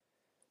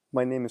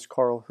My name is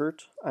Carl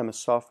Hurt. I'm a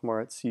sophomore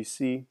at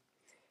CC.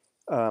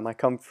 I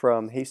come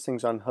from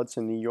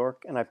Hastings-on-Hudson, New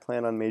York, and I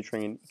plan on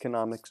majoring in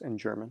economics and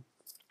German.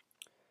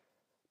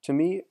 To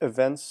me,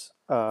 events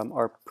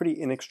are pretty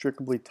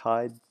inextricably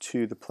tied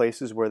to the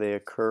places where they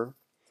occur,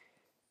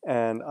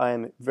 and I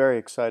am very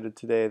excited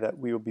today that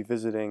we will be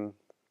visiting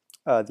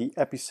the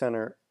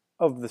epicenter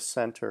of the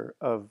center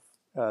of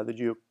the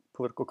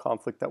geopolitical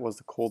conflict that was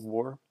the Cold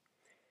War.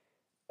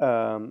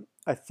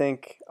 I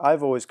think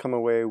I've always come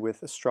away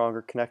with a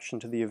stronger connection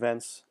to the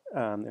events,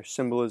 their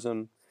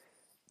symbolism,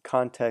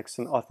 context,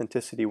 and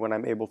authenticity when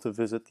I'm able to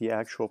visit the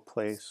actual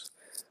place,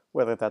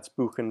 whether that's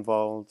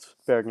Buchenwald,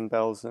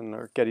 Bergen-Belsen,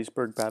 or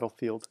Gettysburg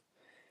Battlefield.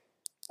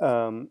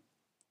 Um,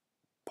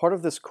 part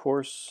of this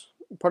course,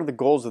 part of the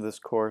goals of this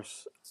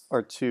course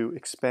are to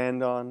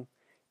expand on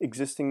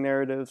existing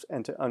narratives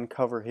and to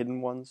uncover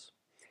hidden ones.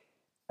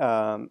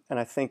 And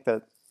I think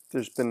that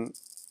there's been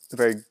a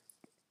very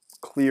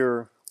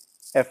clear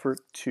effort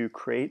to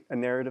create a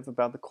narrative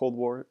about the Cold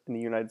War in the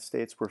United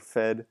States. We're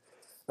fed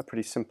a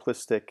pretty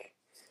simplistic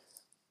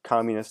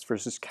communist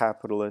versus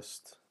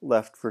capitalist,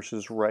 left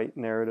versus right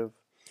narrative.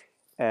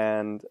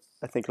 And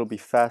I think it'll be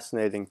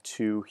fascinating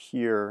to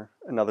hear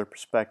another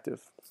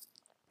perspective,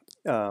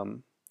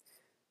 um,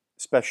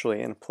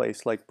 especially in a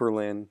place like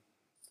Berlin,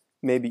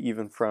 maybe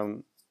even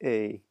from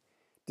a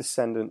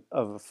descendant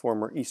of a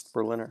former East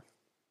Berliner.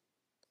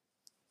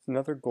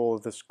 Another goal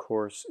of this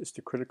course is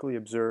to critically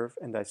observe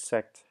and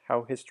dissect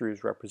how history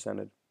is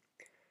represented.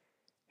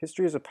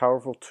 History is a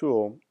powerful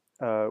tool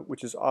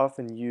which is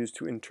often used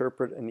to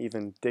interpret and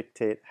even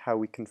dictate how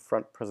we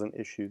confront present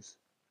issues.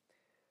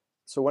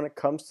 So when it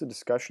comes to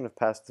discussion of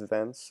past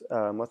events,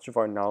 much of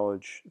our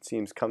knowledge, it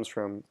seems, comes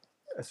from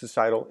a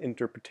societal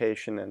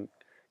interpretation and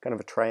kind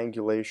of a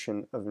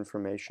triangulation of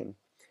information,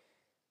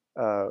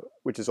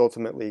 which is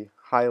ultimately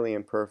highly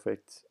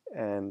imperfect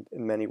and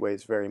in many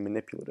ways very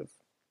manipulative.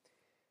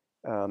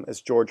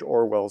 As George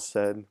Orwell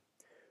said,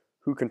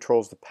 who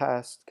controls the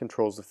past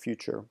controls the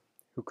future.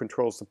 Who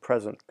controls the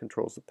present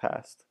controls the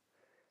past.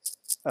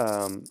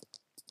 I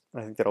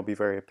think that'll be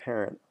very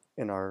apparent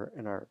in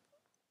our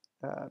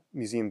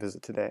museum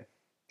visit today.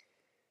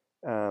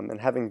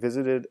 And having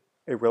visited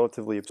a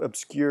relatively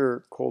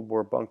obscure Cold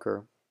War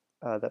bunker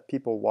that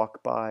people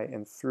walk by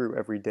and through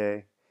every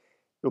day,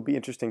 it'll be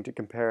interesting to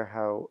compare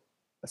how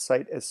a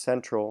site as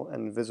central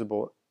and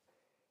visible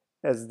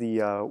as the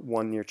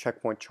one near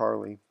Checkpoint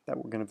Charlie that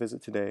we're going to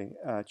visit today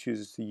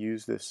chooses to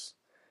use this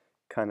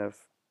kind of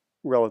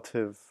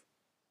relative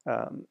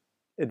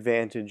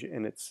advantage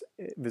in its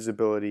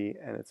visibility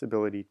and its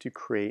ability to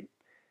create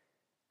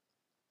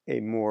a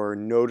more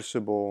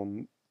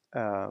noticeable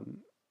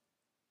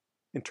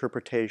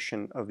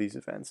interpretation of these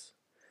events.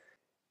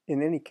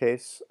 In any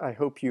case, I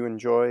hope you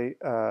enjoy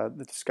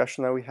the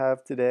discussion that we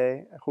have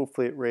today.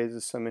 Hopefully it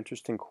raises some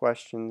interesting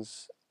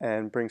questions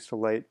and brings to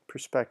light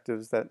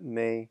perspectives that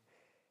may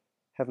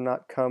have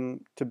not come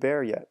to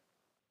bear yet.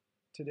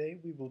 Today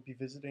we will be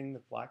visiting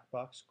the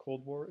BlackBox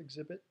Cold War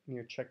exhibit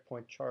near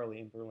Checkpoint Charlie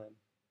in Berlin.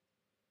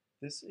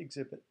 This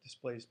exhibit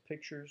displays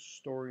pictures,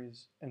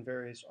 stories, and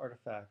various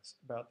artifacts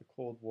about the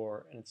Cold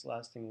War and its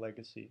lasting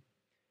legacy,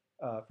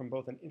 from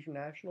both an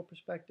international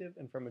perspective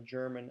and from a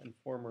German and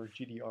former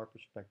GDR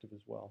perspective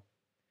as well.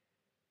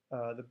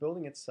 The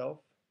building itself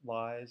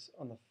lies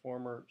on the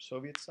former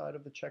Soviet side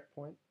of the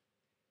checkpoint.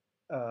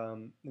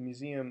 The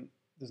museum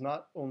does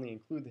not only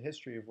include the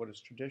history of what is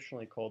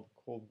traditionally called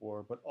the Cold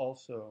War, but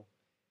also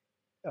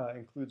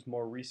includes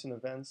more recent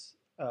events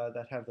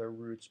that have their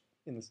roots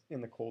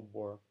in the Cold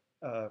War.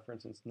 For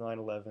instance,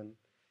 9/11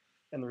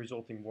 and the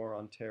resulting war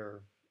on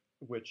terror,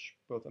 which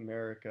both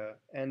America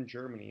and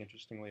Germany,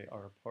 interestingly,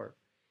 are a part.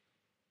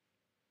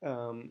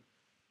 Um,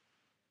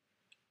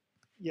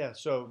 yeah,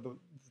 so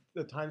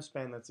the time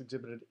span that's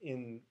exhibited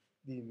in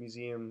the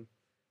museum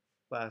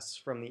lasts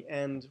from the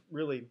end,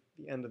 really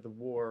the end of the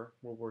war,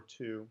 World War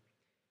II,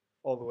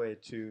 all the way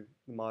to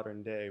the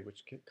modern day,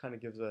 which kind of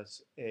gives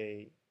us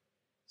a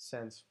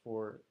sense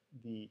for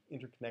the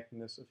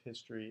interconnectedness of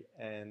history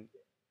and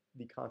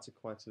the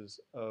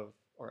consequences of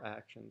our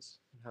actions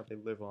and how they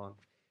live on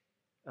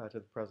to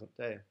the present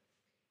day.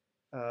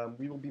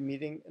 We will be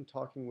meeting and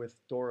talking with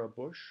Dora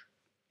Busch,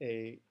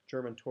 a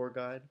German tour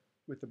guide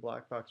with the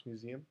BlackBox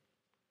Museum.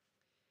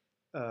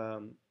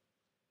 Um,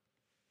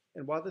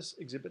 and while this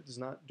exhibit does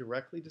not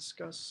directly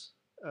discuss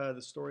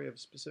the story of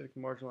specific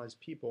marginalized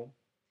people,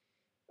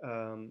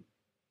 um,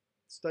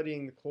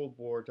 studying the Cold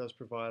War does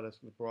provide us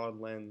with a broad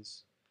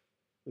lens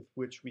with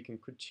which we can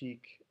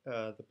critique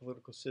the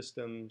political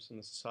systems and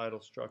the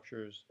societal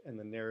structures and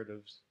the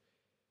narratives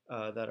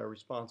that are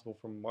responsible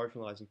for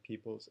marginalizing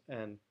peoples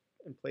and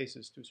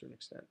places to a certain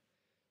extent.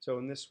 So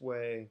in this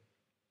way,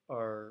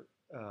 our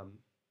um,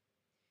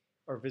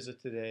 our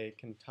visit today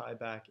can tie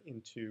back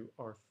into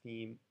our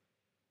theme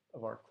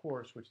of our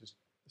course, which is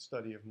the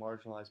study of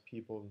marginalized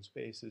peoples and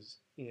spaces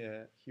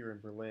here in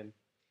Berlin.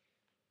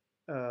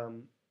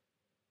 Um,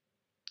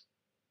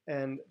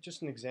 and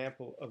just an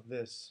example of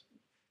this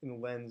in the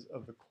lens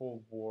of the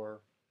Cold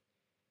War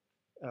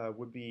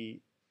would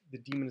be the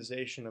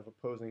demonization of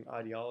opposing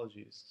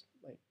ideologies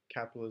like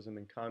capitalism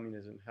and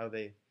communism, how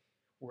they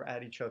were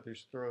at each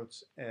other's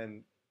throats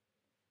and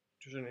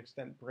to an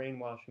extent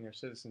brainwashing our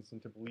citizens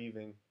into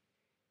believing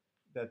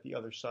that the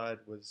other side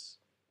was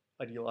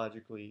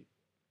ideologically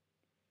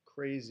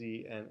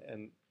crazy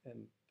and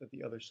that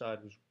the other side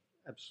was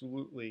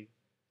absolutely,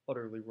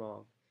 utterly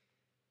wrong.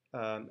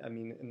 I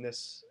mean, in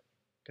this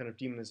kind of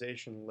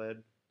demonization led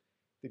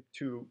the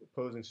two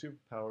opposing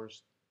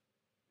superpowers,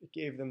 it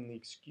gave them the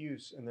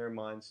excuse in their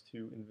minds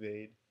to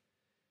invade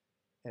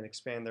and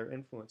expand their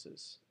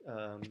influences.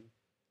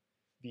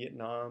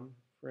 Vietnam,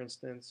 for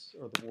instance,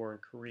 or the war in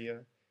Korea,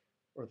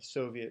 or the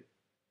Soviet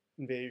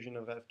invasion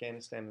of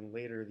Afghanistan, and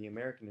later the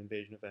American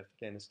invasion of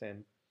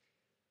Afghanistan,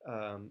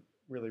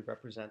 really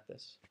represent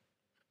this.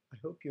 I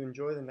hope you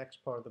enjoy the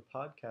next part of the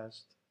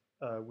podcast,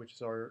 which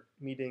is our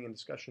meeting and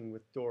discussion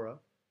with Dora,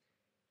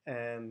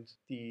 and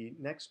the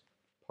next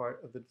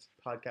part of the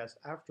podcast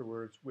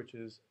afterwards, which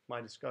is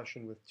my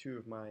discussion with two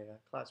of my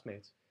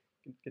classmates.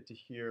 You get to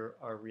hear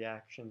our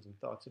reactions and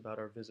thoughts about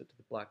our visit to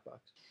the Black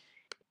Box.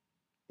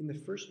 In the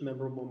first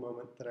memorable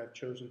moment that I've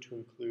chosen to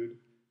include,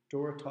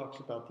 Dora talks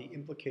about the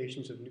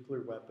implications of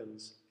nuclear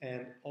weapons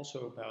and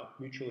also about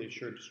mutually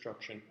assured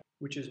destruction,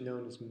 which is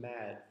known as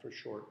MAD for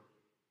short.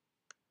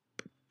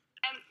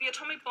 And the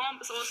atomic bomb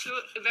is also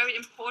a very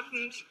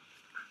important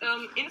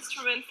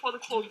instrument for the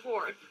Cold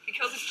War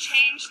because it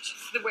changed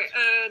the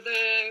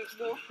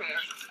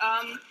warfare.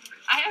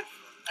 I have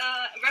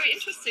a very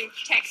interesting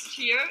text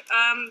here.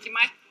 You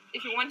might,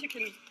 if you want, you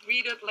can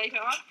read it later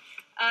on.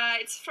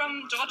 It's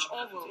from George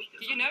Orwell.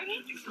 Do you know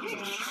him?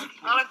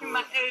 All of you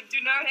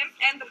do know him.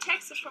 And the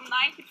text is from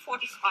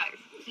 1945.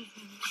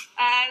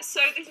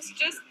 So this is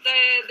just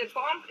the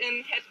bomb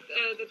the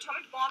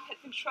atomic bomb had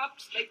been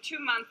dropped like 2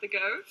 months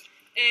ago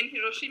in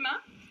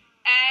Hiroshima.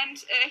 And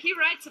he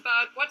writes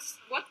about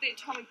what the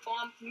atomic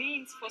bomb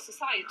means for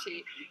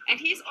society. And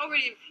he's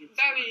already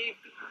very,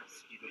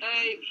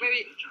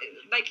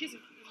 like his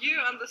view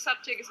on the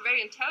subject is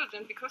very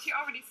intelligent because he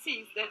already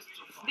sees that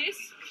this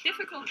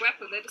difficult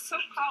weapon that is so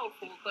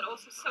powerful but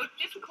also so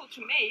difficult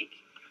to make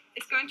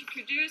is going to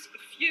produce a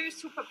few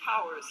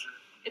superpowers.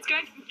 It's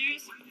going to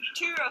produce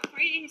 2 or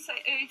 3, he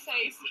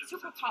says,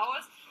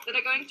 superpowers that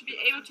are going to be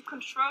able to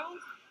control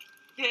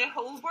the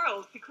whole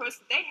world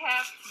because they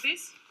have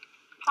this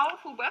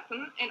powerful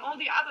weapon, and all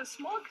the other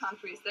small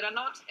countries that are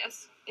not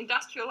as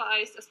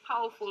industrialized, as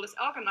powerful, as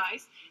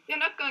organized, they're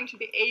not going to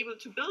be able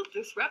to build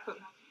this weapon.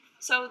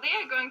 So they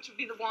are going to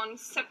be the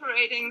ones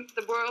separating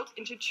the world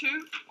into 2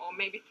 or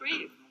maybe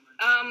 3.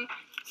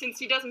 Since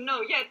he doesn't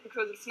know yet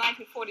because it's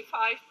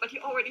 1945, but he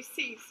already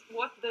sees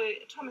what the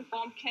atomic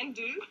bomb can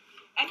do,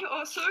 and he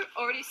also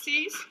already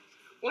sees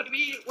what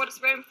is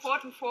very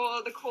important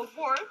for the Cold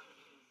War,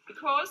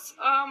 because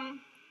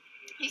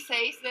he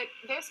says that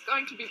there's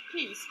going to be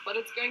peace, but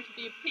it's going to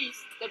be a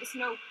peace that is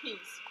no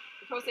peace,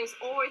 because there's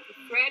always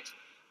the threat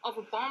of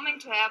a bombing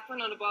to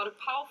happen on about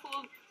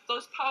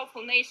those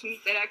powerful nations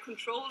that are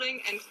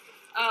controlling and,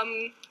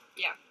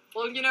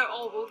 well, you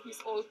know,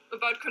 he's all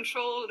about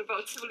control and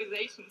about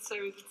civilization, so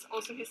it's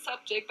also his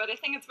subject, but I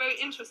think it's very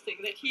interesting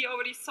that he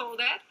already saw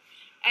that,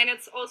 and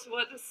it's also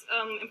what is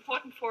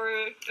important for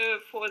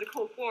the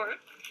Cold War.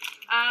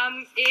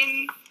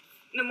 In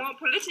the more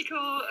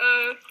political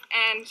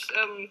and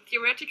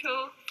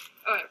theoretical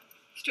or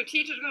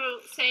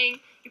strategical saying,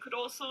 you could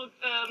also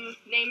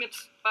name it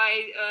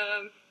by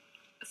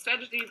a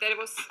strategy that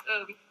was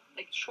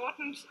like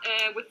shortened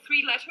with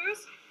 3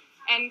 letters,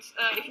 and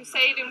if you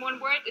say it in one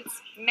word,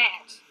 it's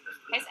MAD.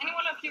 Has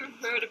anyone of you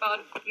heard about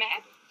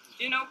MAD?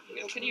 Do you know?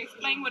 Can you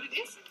explain what it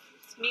is?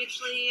 It's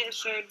mutually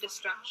assured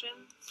destruction.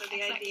 So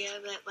the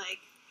idea that like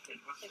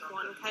if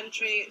one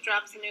country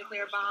drops a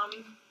nuclear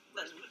bomb,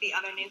 then the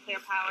other nuclear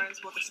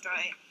powers will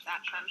destroy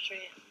that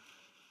country.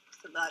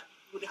 So that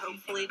would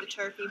hopefully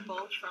deter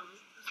people from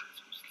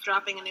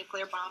dropping a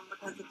nuclear bomb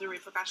because of the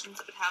repercussions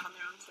it would have on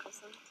their own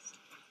citizens.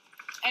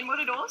 And what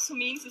it also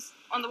means is,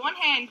 on the one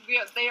hand,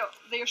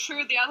 they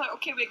assure the other,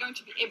 okay, we're going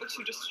to be able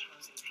to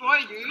destroy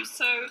you.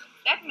 So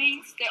that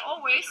means they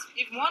always,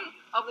 if one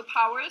of the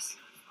powers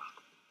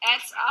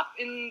adds up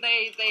and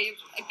they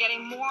are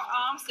getting more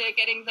arms, they're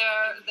getting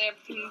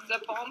their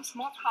bombs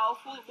more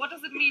powerful, what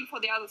does it mean for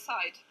the other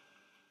side?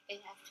 They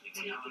have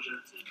to too.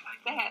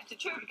 They have to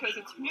too, because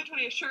it's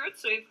mutually assured,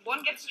 so if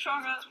one gets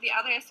stronger, the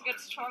other has to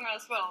get stronger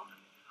as well.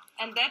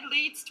 And that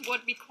leads to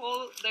what we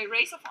call the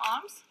race of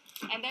arms,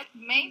 and that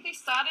mainly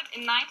started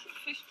in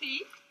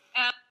 1950.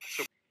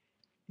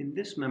 In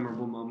this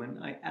memorable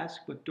moment, I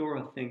ask what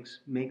Dora thinks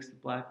makes the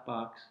Black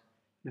Box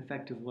an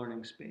effective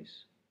learning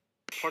space.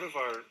 Part of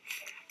our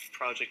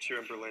project here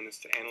in Berlin is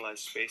to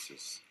analyze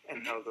spaces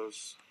and how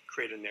those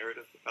create a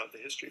narrative about the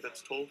history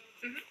that's told.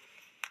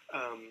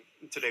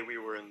 Today we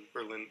were in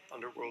Berlin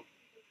Underworld,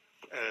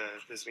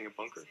 visiting a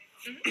bunker.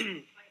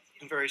 And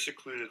very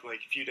secluded,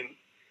 like if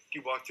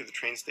you walked through the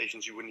train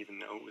stations, you wouldn't even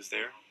know it was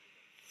there.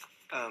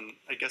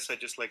 I guess I'd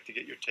just like to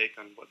get your take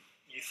on what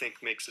you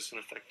think makes this an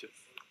effective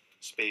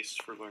space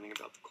for learning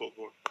about the Cold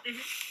War.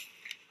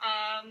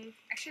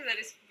 Actually, that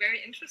is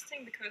very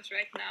interesting because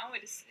right now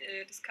it is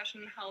a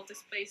discussion how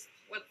this place,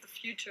 what the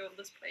future of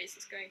this place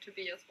is going to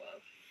be as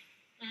well.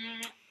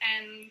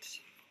 And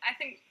I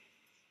think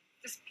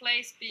this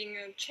place being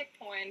a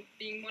checkpoint,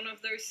 being one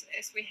of those,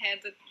 as we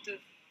had the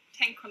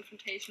tank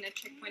confrontation at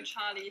Checkpoint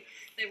Charlie,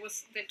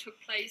 that took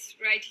place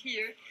right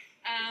here,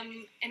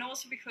 and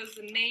also because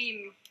the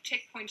name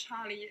Checkpoint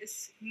Charlie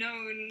is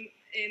known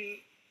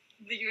in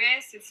the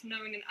US, it's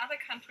known in other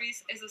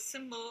countries as a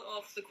symbol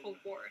of the Cold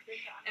War,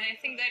 and I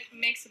think that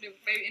makes it a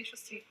very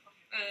interesting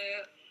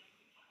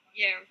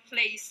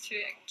place to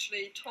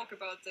actually talk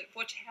about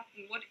what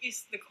happened, what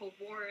is the Cold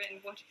War,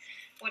 and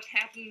what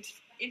happened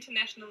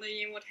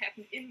internationally, and what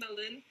happened in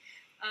Berlin,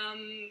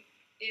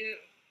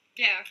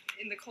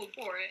 in the Cold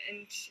War.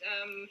 And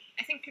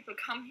I think people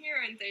come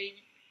here and they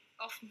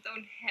often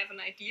don't have an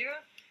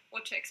idea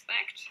what to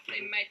expect.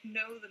 They might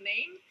know the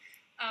name,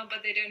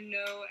 but they don't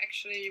know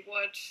actually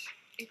what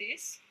it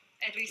is.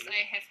 At least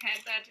I have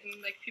had that,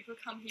 and like people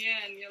come here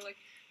and you're like,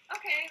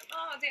 okay,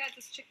 oh, they are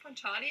this Checkpoint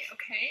Charlie,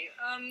 okay.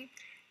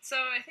 So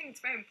I think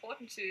it's very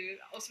important to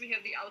also we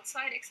have the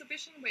outside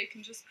exhibition where you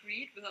can just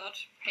read without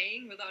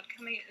paying, without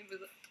coming in,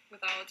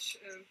 without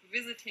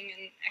visiting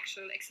an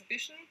actual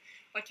exhibition,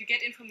 but you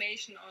get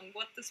information on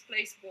what this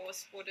place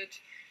was, what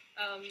it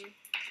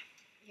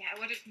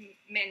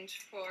meant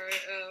for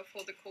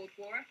the Cold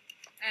War,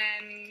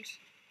 and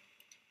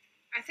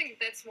I think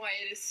that's why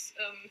it is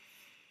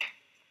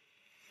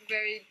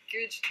very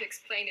good to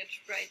explain it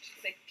right.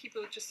 Like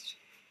people just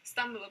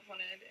stumble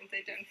upon it and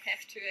they don't have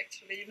to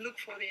actually look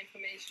for the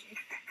information.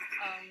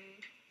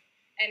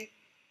 And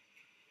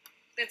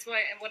that's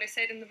why what I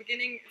said in the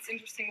beginning, it's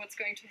interesting what's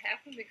going to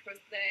happen because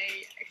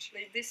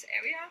this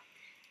area,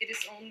 it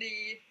is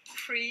only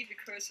free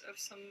because of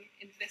some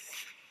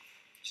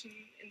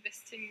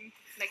investing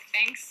like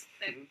banks,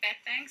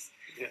 bad banks.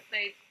 Yeah.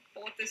 They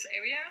bought this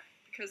area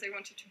because they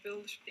wanted to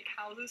build big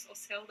houses or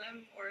sell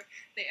them, or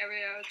the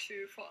area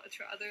to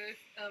other,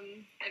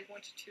 they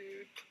wanted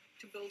to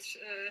build,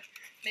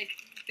 make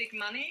big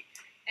money,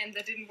 and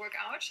that didn't work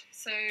out.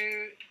 So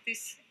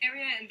this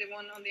area and the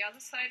one on the other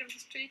side of the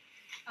street,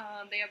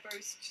 they are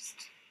both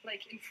just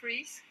like in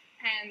freeze,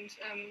 and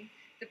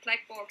the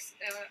BlackBox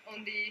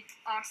only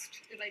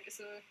asked, like,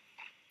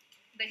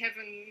 they have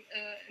an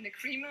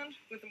agreement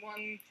with the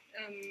one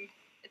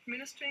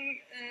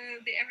administering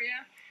the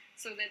area,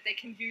 so that they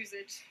can use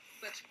it,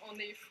 but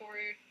only for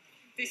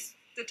the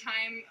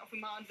time of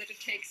amount that it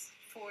takes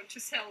to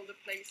sell the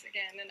place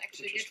again and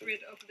actually get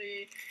rid of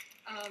the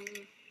how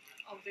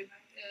do you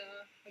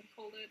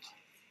call it?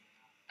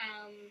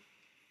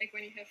 Like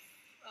when you have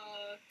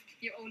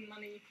your own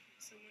money,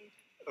 someone.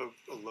 Oh,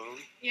 a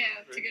loan? Yeah,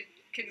 right. To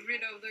get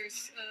rid of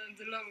those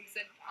the loans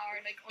that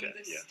are like on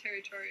this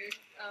territory.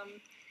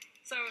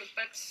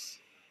 But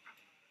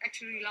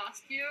actually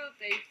last year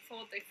they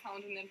thought they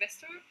found an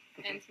investor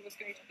and he was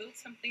going to build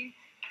something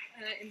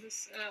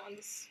on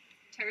this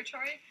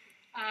territory.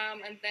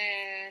 And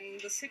then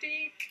the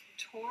city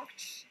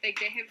talked. They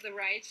have the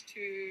right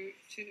to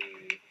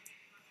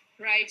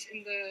write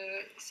in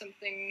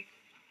something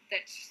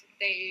that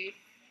the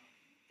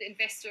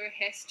investor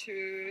has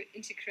to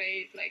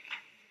integrate like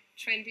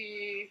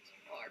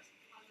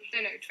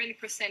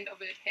 20%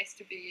 of it has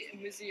to be a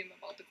museum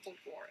about the Cold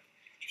War.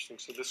 Interesting.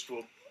 So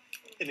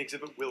an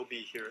exhibit will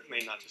be here. It may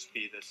not just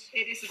be this.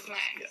 It is a plan.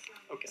 Yeah.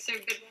 Okay. So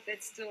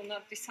that's still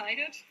not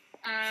decided,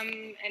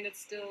 and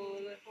it's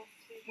still.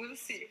 We'll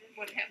see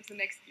what happens in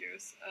the next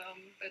years.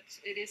 But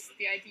it is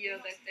the idea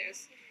that there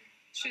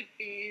should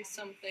be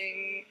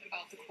something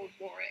about the Cold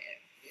War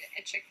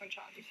at Checkpoint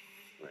Charlie.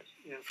 Right.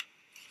 Yeah.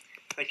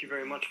 Thank you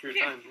very much for your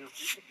time. Yeah.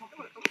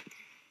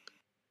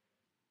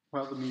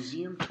 While the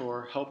museum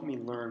tour helped me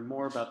learn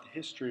more about the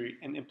history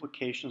and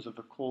implications of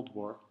the Cold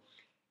War,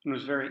 and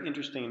was very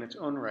interesting in its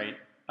own right,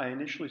 I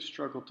initially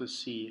struggled to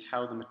see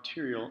how the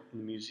material in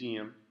the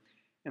museum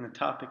and the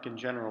topic in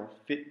general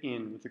fit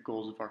in with the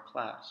goals of our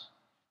class.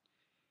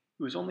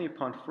 It was only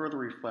upon further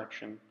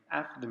reflection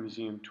after the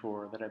museum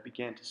tour that I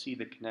began to see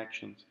the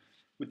connections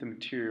with the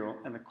material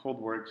and the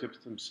Cold War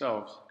exhibits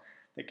themselves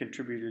that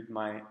contributed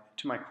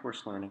to my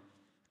course learning.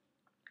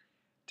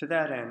 To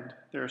that end,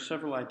 there are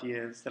several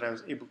ideas that I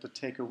was able to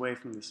take away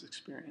from this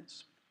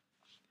experience.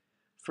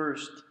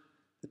 First,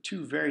 the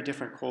two very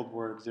different Cold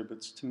War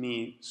exhibits to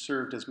me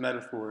served as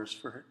metaphors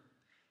for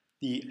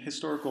the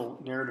historical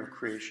narrative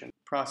creation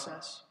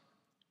process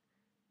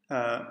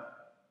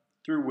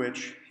through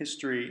which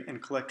history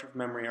and collective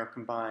memory are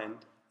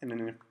combined and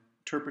an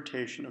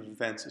interpretation of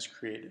events is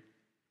created.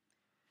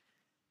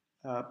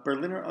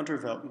 Berliner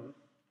Unterwelten,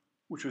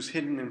 which was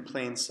hidden in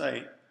plain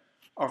sight,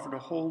 offered a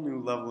whole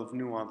new level of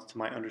nuance to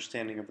my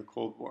understanding of the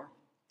Cold War.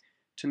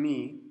 To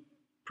me,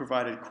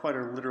 provided quite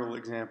a literal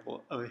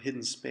example of a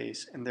hidden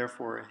space and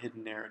therefore a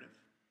hidden narrative.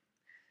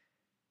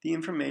 The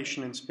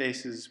information and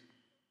spaces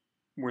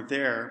were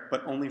there,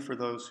 but only for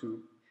those who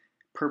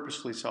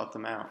purposely sought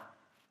them out.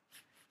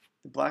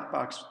 The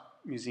BlackBox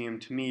Museum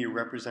to me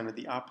represented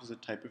the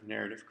opposite type of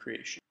narrative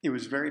creation. It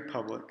was very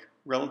public,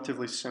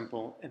 relatively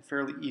simple, and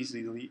fairly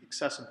easily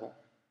accessible.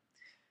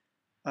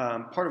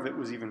 Part of it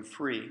was even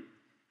free.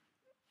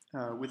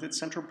 With its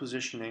central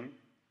positioning,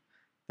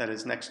 that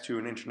is next to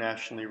an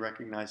internationally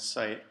recognized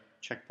site,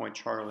 Checkpoint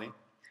Charlie,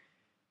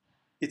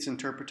 its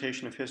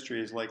interpretation of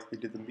history is likely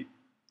to be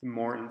the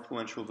more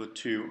influential of the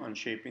two on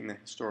shaping the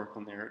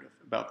historical narrative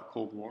about the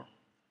Cold War.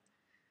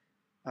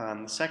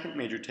 The second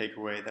major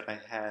takeaway that I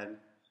had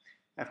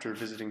after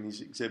visiting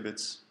these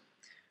exhibits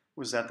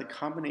was that the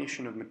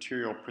combination of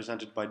material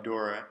presented by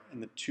Dora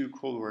and the two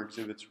Cold War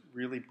exhibits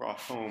really brought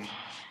home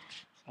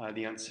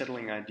the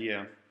unsettling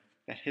idea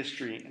that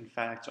history and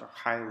facts are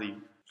highly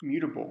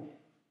mutable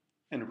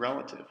and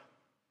relative.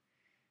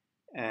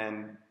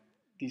 And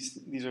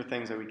these are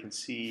things that we can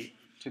see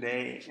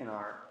today in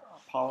our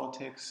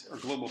politics or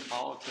global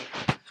politics.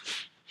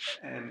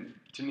 And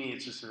to me,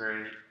 it's just a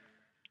very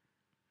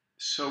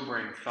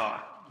sobering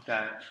thought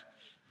that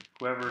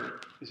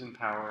whoever is in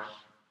power,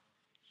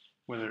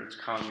 whether it's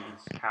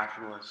communists,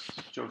 capitalists,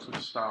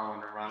 Joseph Stalin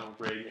or Ronald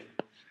Reagan,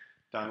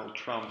 Donald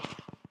Trump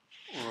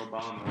or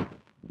Obama,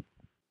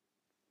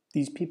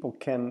 these people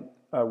can,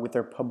 with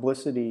their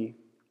publicity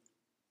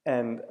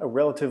and a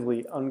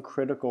relatively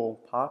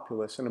uncritical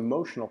populace, an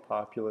emotional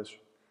populace,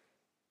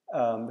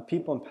 the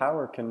people in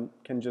power can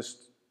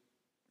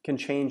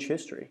change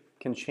history,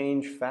 can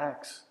change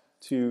facts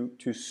to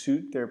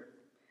suit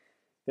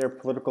their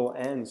political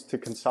ends, to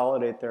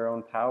consolidate their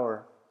own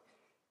power.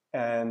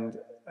 And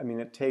I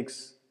mean, it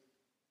takes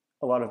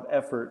a lot of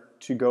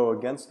effort to go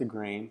against the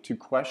grain, to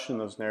question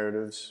those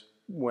narratives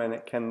when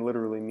it can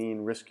literally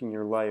mean risking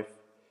your life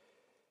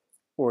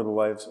or the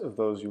lives of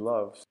those you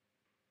love.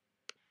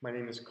 My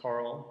name is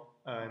Carl.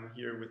 I'm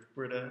here with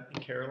Britta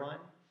and Caroline.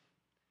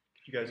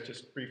 Could you guys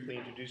just briefly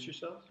introduce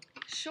yourselves?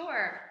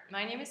 Sure.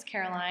 My name is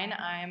Caroline.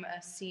 I'm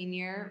a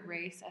senior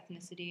race,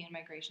 ethnicity, and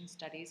migration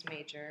studies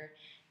major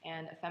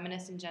and a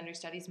feminist and gender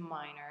studies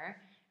minor,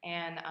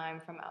 and I'm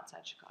from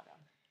outside Chicago.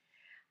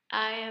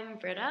 I am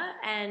Britta,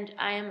 and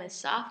I am a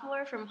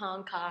sophomore from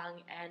Hong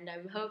Kong, and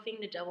I'm hoping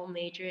to double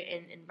major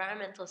in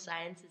environmental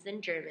sciences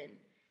and German.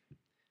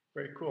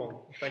 Very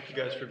cool. Thank you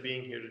guys for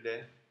being here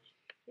today.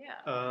 Yeah.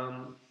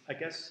 I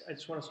guess I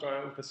just want to start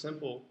out with a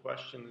simple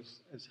question: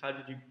 is how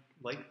did you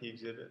like the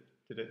exhibit?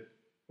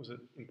 Was it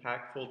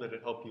impactful? Did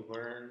it help you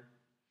learn?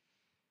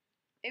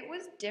 It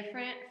was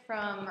different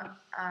from,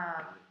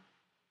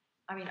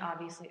 I mean,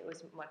 obviously it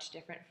was much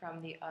different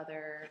from the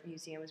other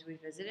museums we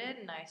visited,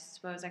 and I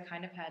suppose I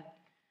kind of had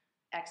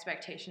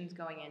expectations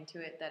going into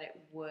it that it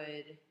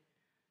would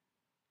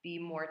be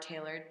more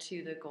tailored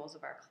to the goals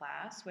of our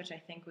class, which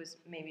I think was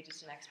maybe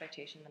just an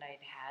expectation that I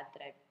had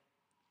that I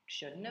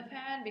shouldn't have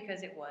had,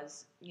 because it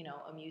was, you know,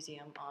 a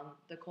museum on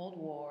the Cold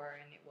War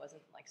and it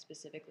wasn't like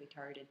specifically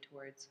targeted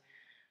towards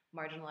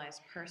marginalized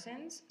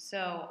persons.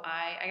 So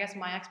I guess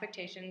my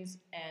expectations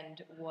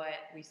and what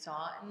we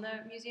saw in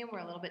the museum were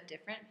a little bit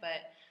different,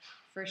 but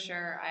for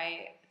sure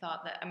I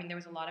thought that, I mean, there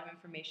was a lot of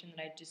information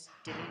that I just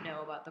didn't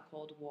know about the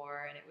Cold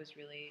War, and it was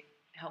really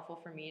helpful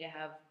for me to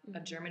have a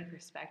German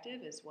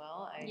perspective as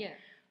well. I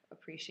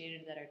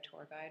appreciated that our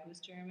tour guide was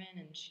German,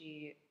 and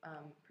she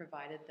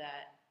provided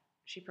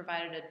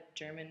a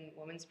German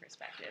woman's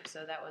perspective,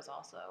 so that was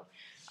also,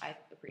 I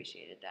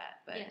appreciated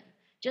that. But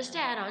just to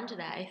add on to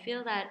that, I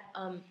feel that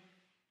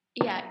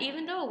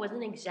even though it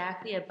wasn't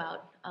exactly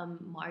about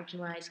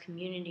marginalized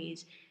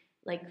communities,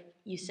 like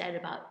you said,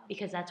 about,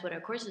 because that's what our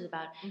course is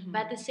about,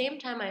 but at the same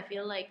time I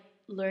feel like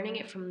learning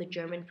it from the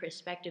German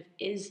perspective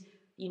is,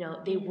 you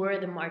know, they were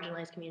the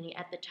marginalized community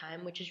at the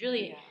time, which is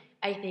really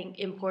I think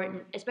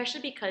important,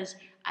 especially because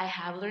I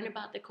have learned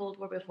about the Cold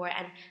War before,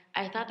 and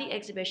I thought the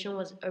exhibition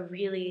was a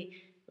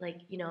really, like,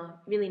 you know,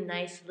 really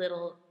nice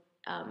little,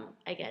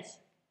 I guess,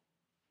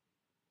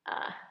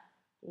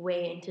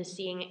 way into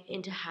seeing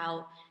into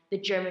how the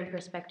German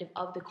perspective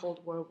of the Cold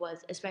War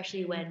was,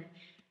 especially when,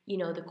 you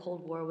know, the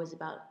Cold War was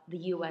about the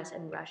U.S.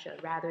 and Russia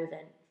rather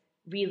than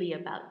really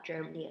about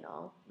Germany and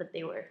all, but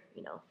they were,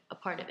 you know, a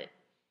part of it.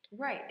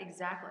 Right,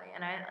 exactly.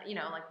 And I, you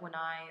know, like when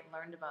I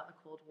learned about the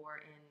Cold War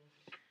in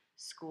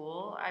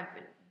school,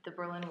 the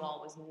Berlin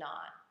Wall was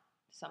not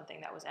something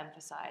that was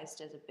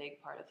emphasized as a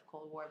big part of the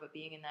Cold War, but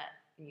being in that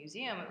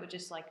museum, it would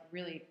just like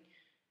really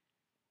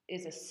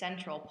is a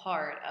central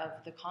part of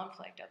the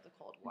conflict of the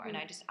Cold War. And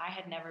I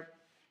had never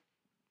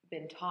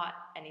been taught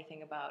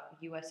anything about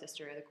U.S.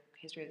 history or the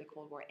history of the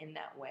Cold War in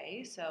that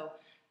way. So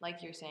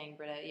like you're saying,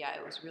 Britta,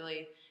 it was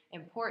really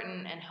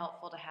important and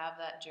helpful to have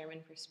that German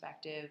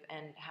perspective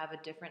and have a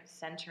different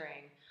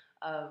centering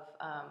of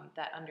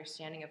that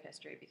understanding of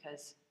history,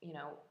 because, you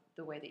know,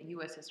 the way that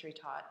U.S. history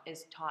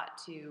is taught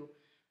to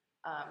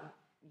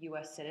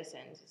U.S.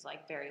 citizens is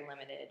like very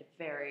limited,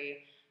 very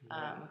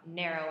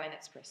narrow in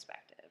its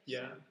perspective. Yeah.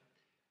 So.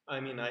 I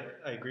mean, I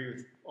agree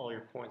with all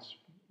your points.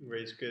 You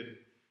raised good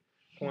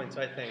points,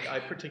 I think. I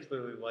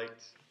particularly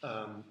liked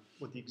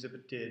what the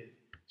exhibit did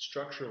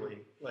structurally.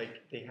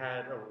 Like, they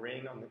had a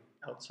ring on the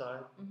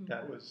outside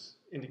that was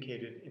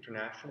indicated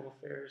international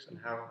affairs and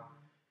how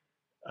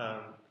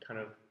kind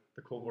of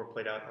the Cold War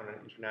played out on an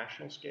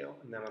international scale.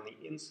 And then on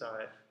the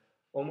inside,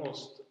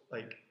 almost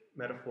like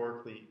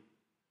metaphorically,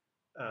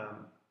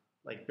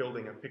 like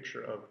building a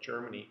picture of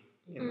Germany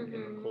in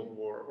the Cold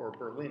War, or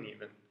Berlin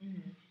even.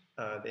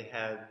 They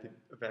had the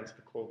events of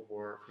the Cold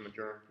War from a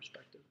German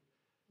perspective.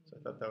 So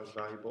I thought that was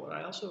valuable. And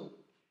I also,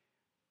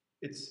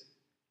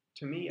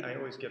 to me, I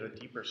always get a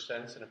deeper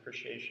sense and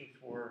appreciation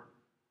for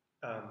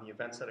the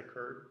events that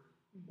occurred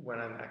when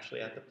I'm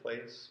actually at the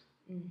place.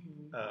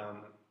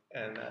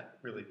 And that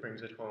really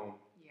brings it home.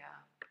 Yeah.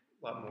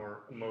 A lot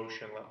more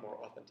emotion, a lot more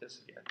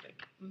authenticity, I think.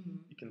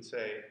 You can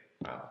say,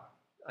 wow,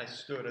 I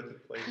stood at the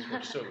place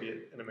where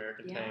Soviet and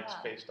American tanks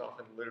faced off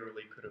and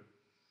literally could have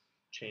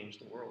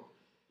changed the world.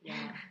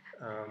 Yeah.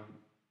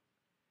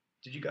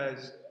 Did you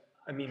guys,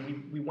 I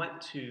mean, we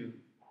went to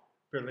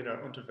Berliner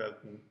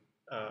Unterwelten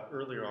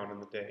earlier on in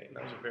the day, and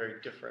that was a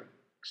very different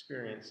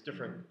experience,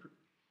 different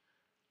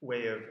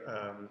way of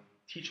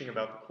teaching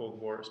about the Cold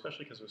War,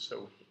 especially because it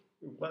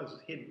was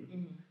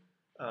hidden.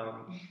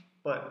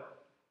 But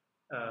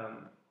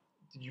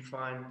did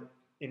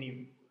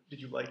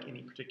you like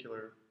any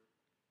particular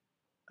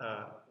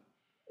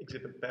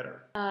exhibit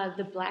better?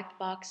 The black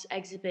box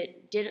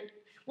exhibit did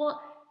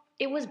well.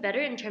 It was better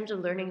in terms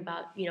of learning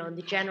about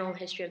the general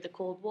history of the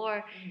Cold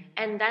War,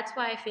 and that's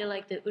why I feel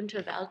like the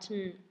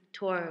Unterwelten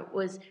tour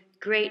was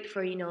great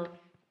for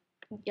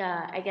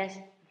I guess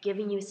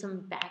giving you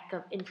some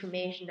backup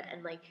information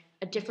and like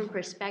a different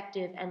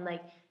perspective and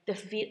like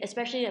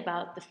especially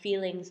about the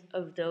feelings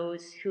of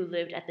those who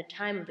lived at the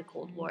time of the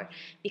Cold War,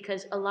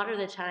 because a lot of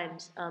the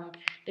times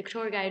the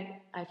tour guide,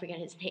 I forget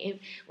his name,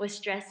 was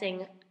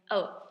stressing.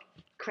 Oh,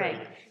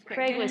 Craig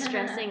was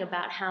stressing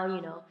about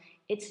how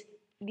it's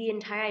the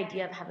entire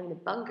idea of having the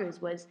bunkers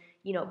was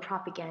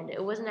propaganda.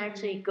 It wasn't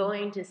actually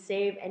going to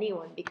save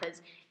anyone,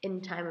 because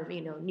in time of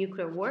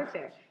nuclear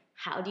warfare,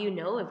 how do you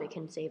know if it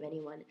can save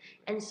anyone?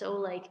 And so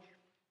like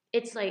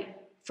it's like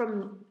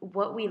from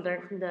what we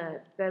learned from the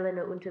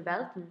Berliner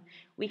Unterwelten,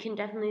 we can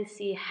definitely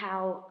see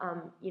how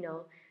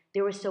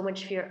there was so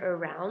much fear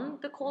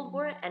around the Cold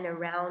War and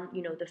around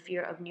the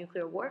fear of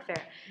nuclear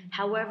warfare.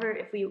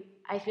 However,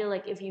 I feel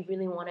like if you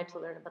really wanted to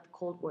learn about the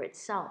Cold War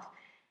itself,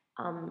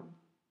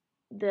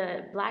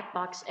 the black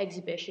box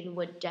exhibition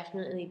would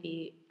definitely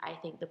be, I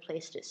think, the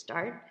place to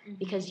start,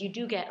 because you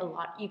do get a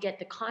lot. You get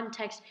the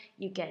context,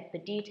 you get the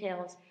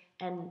details,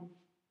 and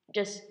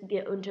just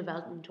the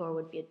Unterwelten tour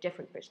would be a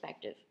different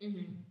perspective.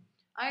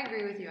 I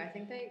agree with you. I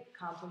think they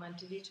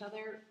complemented each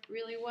other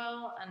really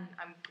well, and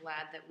I'm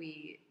glad that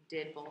we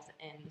did both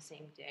in the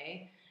same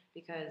day,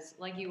 because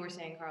like you were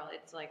saying, Carl,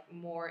 it's like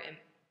more,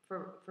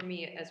 for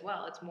me as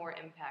well, it's more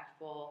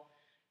impactful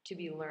to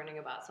be learning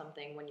about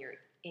something when you're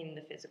in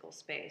the physical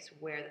space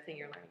where the thing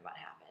you're learning about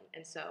happened.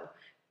 And so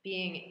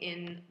being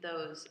in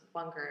those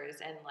bunkers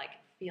and like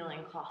feeling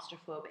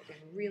claustrophobic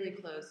and really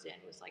closed in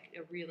was like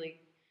a really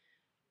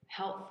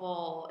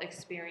helpful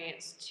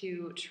experience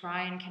to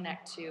try and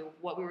connect to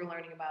what we were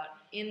learning about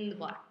in the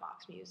Black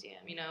Box Museum.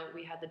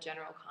 We had the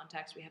general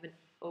context, we have an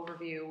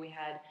overview, we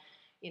had,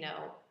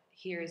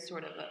 here's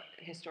sort of a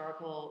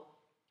historical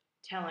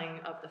telling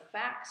of the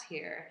facts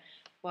here,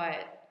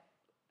 but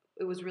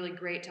it was really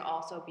great to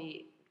also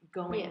be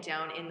going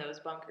down in those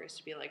bunkers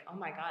to be like, oh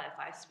my God, if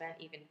I spent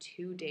even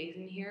 2 days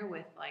in here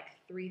with like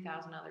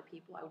 3,000 other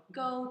people, I would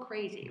go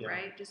crazy,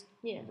 right? Just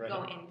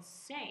go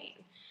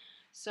insane.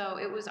 So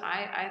it was,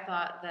 I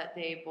thought that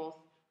they both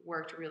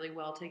worked really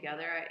well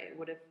together.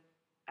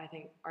 I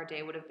think our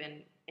day would have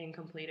been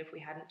incomplete if we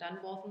hadn't done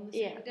both in the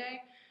same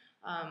day.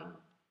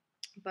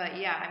 But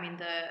yeah, I mean,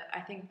 I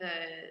think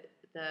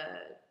the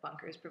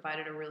bunkers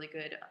provided a really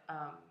good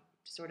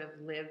sort of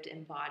lived,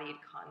 embodied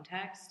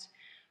context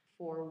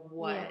for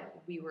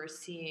what we were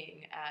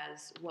seeing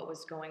as what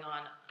was going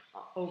on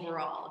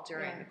overall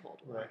during the Cold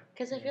War.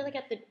 Because I feel like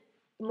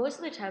most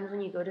of the times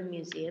when you go to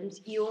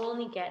museums, you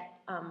only get,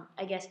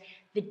 I guess,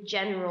 the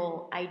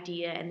general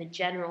idea and the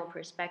general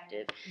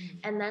perspective.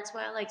 And that's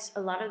why, like,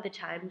 a lot of the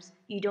times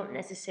you don't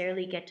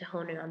necessarily get to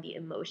hone in on the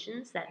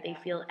emotions that they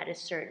feel at a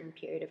certain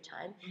period of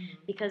time.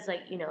 Because,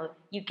 like,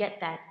 you get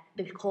that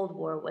the Cold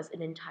War was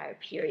an entire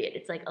period.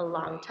 It's, like, a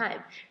long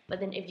time. But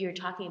then if you're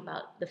talking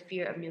about the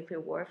fear of nuclear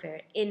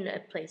warfare in a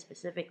place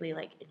specifically,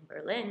 like in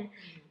Berlin,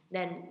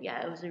 then,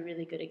 it was a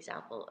really good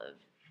example of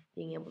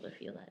being able to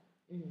feel that.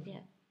 Yeah.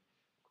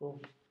 Cool.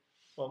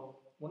 Well,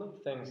 one of the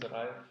things that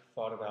I've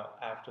thought about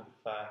after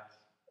the fact,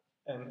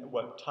 and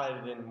what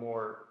tied it in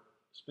more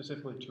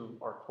specifically to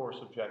our course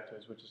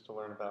objectives, which is to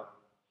learn about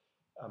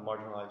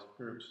marginalized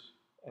groups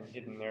and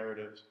hidden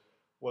narratives,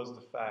 was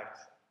the fact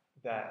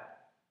that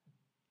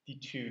the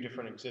two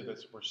different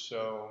exhibits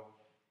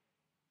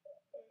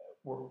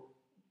were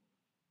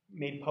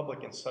made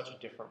public in such a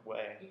different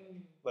way.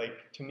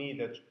 Like, to me,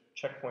 the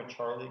Checkpoint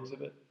Charlie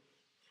exhibit,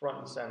 front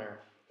and center,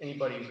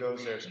 anybody who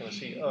goes there is going to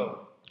see,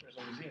 oh, there's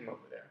a museum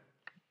over there.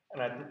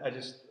 And I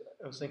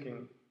was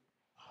thinking,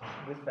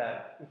 with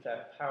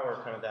that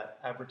power, kind of that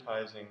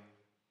advertising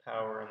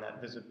power and that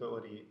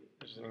visibility,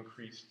 there's an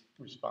increased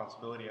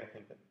responsibility, I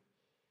think,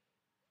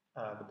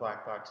 that the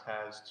Black Box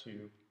has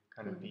to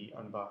kind of be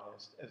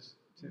unbiased as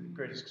to the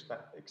greatest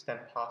extent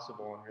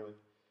possible, and really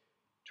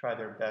try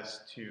their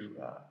best to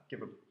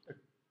give a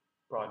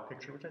broad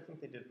picture, which I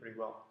think they did pretty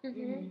well.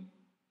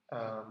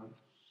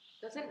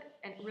 That's a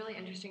really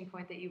interesting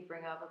point that you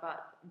bring up about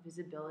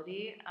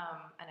visibility,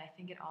 and I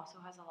think it also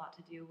has a lot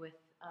to do with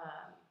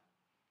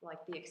like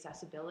the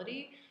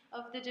accessibility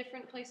of the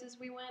different places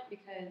we went,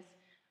 because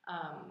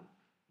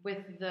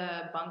with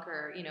the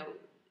bunker, you know,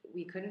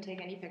 we couldn't take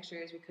any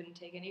pictures, we couldn't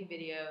take any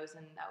videos,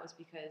 and that was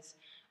because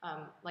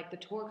like the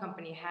tour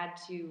company had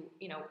to,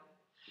 you know,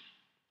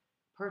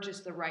 purchase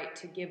the right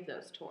to give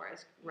those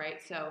tours, right?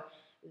 So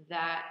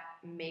that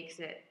makes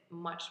it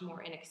much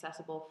more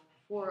inaccessible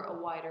for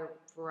a wider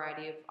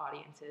variety of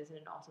audiences, and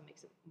it also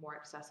makes it more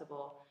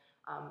accessible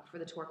for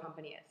the tour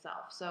company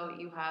itself. So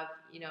you have,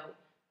 you know,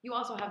 you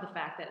also have the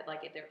fact that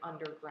like they're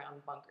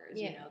underground bunkers.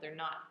 Yeah. You know, they're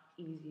not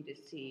easy to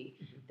see.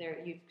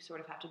 You sort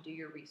of have to do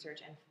your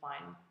research and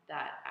find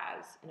that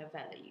as an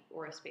event that you,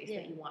 or a space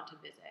that you want to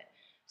visit.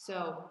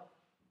 So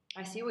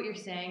I see what you're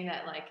saying,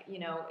 that like, you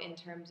know, in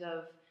terms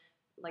of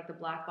like the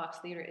Black Box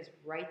Theater is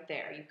right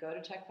there. You go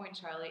to Checkpoint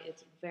Charlie,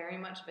 it's very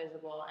much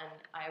visible,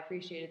 and I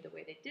appreciated the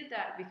way they did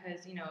that,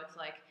 because, you know, it's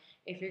like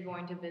if you're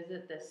going to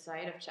visit this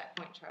site of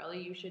Checkpoint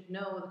Charlie, you should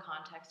know the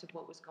context of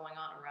what was going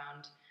on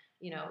around,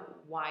 you know,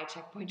 why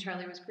Checkpoint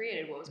Charlie was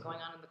created, what was going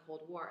on in the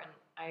Cold War, and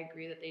I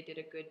agree that they did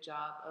a good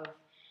job of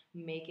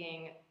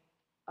making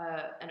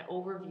an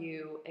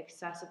overview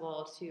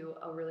accessible to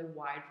a really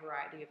wide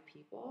variety of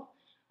people.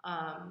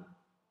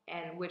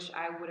 And which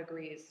I would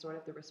agree is sort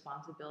of the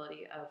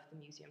responsibility of the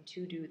museum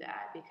to do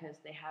that, because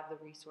they have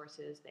the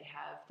resources, they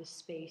have the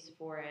space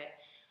for it,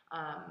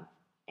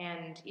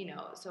 and you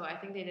know, so I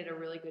think they did a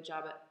really good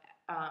job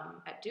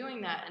at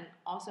doing that. And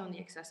also in the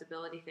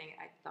accessibility thing,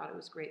 I thought it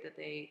was great that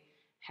they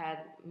had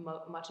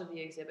much of the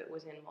exhibit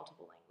was in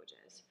multiple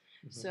languages.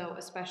 So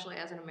especially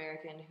as an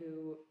American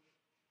who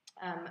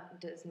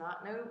does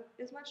not know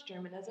as much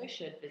German as I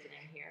should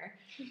visiting here,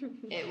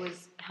 it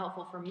was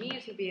helpful for me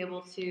to be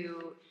able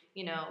to,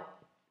 you know,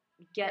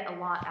 get a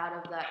lot out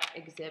of that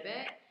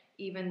exhibit,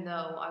 even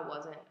though I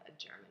wasn't a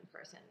German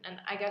person. And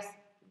I guess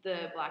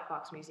the Black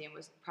Box Museum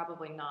was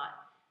probably not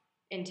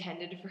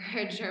intended for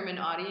a German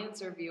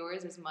audience or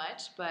viewers as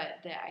much, but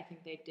I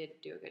think they did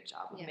do a good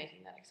job of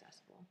making that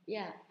accessible.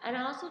 Yeah, and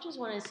I also just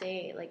want to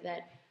say like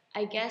that,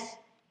 I guess,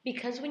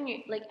 because when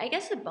you like, I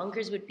guess the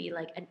bunkers would be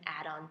like an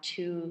add-on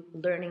to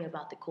learning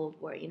about the Cold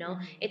War, you know?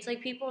 It's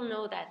like people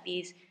know that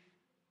these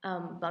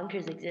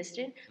bunkers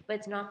existed, but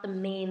it's not the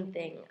main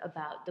thing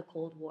about the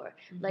Cold War.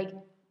 Like,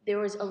 there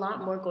was a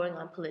lot more going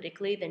on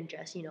politically than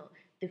just, you know,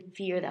 the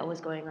fear that was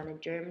going on in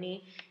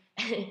Germany.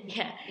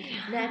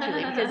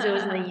 Naturally, because it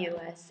was in the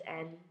U.S.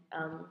 and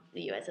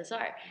the USSR.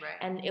 Right.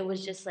 And it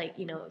was just like,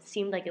 you know, it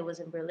seemed like it was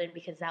in Berlin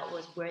because that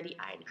was where the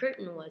Iron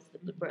Curtain was,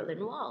 the Berlin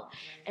Wall.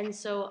 Right. And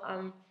so,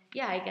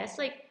 yeah, I guess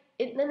like,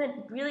 then it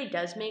really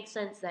does make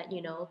sense that,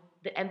 you know,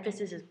 the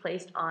emphasis is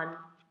placed on,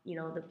 you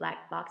know, the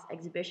Black Box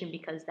exhibition,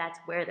 because that's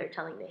where they're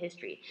telling the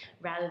history,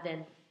 rather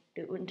than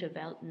the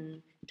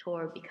Unterwelten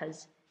tour,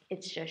 because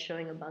it's just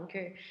showing a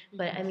bunker.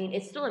 But I mean,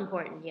 it's still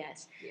important,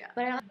 yes. Yeah.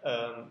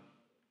 But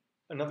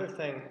Another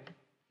thing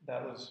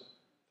that was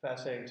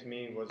fascinating to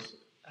me was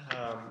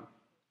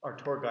our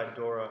tour guide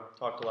Dora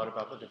talked a lot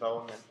about the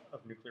development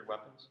of nuclear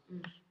weapons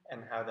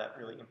and how that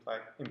really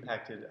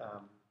impacted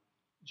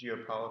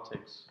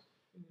geopolitics.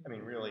 I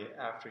mean, really,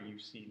 after you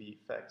see the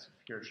effects of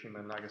Hiroshima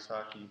and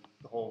Nagasaki,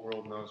 the whole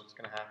world knows what's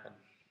going to happen.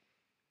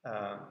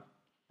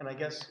 And I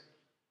guess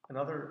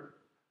another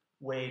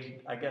way,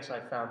 I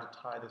found to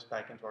tie this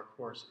back into our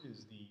course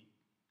is the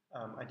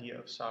idea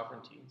of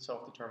sovereignty and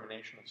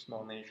self-determination of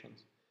small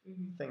nations.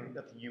 Thing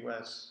that the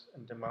U.S.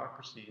 and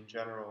democracy in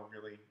general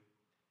really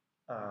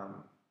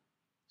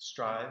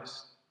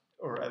strives,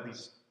 or at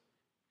least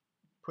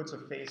puts a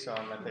face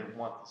on, that they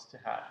want this to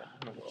happen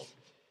in the world.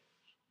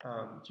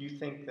 Do you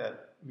think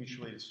that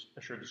mutually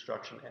assured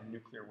destruction and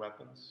nuclear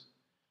weapons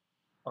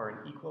are an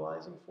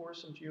equalizing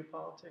force in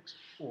geopolitics,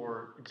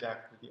 or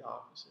exactly the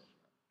opposite?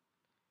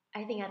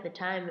 I think at the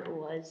time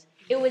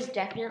it was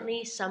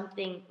definitely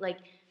something like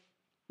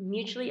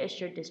mutually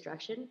assured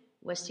destruction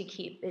was to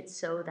keep it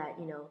so that,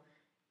 you know,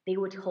 they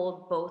would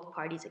hold both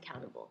parties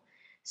accountable.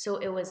 So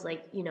it was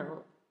like, you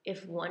know,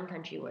 if one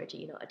country were to,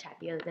 you know, attack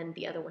the other, then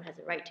the other one has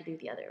the right to do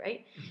the other,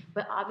 right?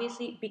 But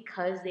obviously,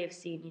 because they've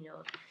seen, you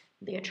know,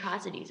 the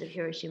atrocities of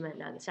Hiroshima and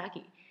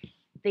Nagasaki,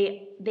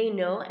 they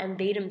know, and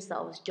they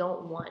themselves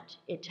don't want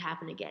it to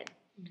happen again.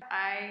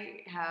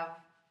 I have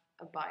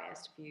a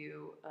biased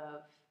view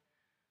of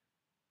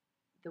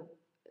the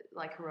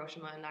like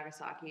Hiroshima and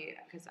Nagasaki,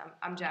 because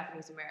I'm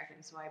Japanese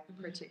American, so I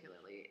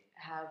particularly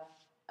have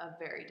a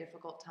very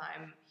difficult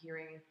time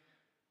hearing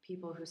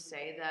people who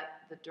say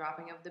that the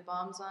dropping of the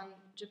bombs on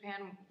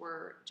Japan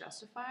were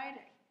justified.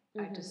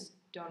 I just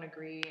don't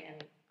agree,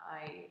 and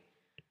I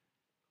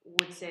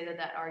would say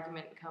that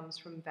argument comes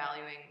from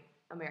valuing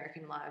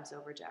American lives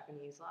over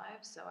Japanese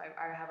lives. So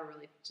I have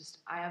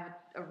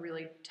a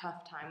really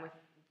tough time with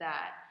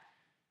that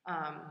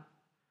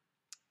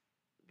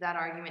that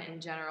argument in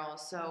general.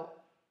 So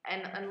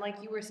and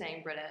like you were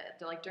saying, Britta,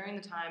 like during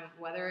the time,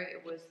 whether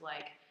it was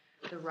like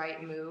the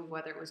right move,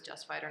 whether it was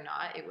justified or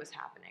not, it was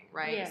happening,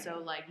 right? Yeah.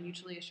 So like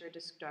mutually assured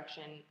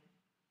destruction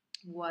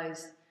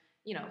was,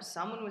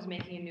 someone was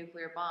making a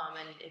nuclear bomb,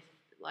 and if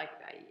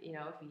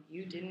if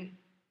you didn't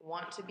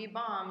want to be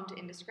bombed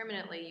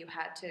indiscriminately, you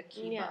had to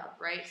keep up,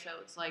 right? So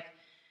it's like,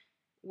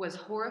 was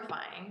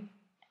horrifying,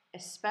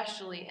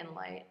 especially in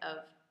light of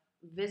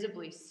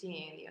visibly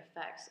seeing the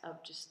effects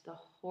of just the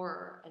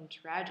horror and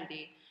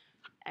tragedy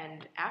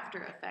and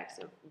after effects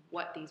of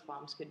what these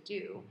bombs could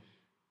do.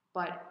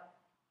 But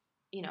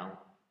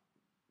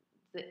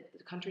the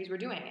countries were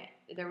doing it.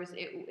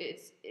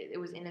 It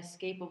was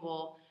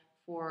inescapable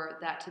for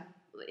that to,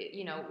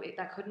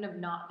 that couldn't have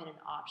not been an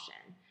option,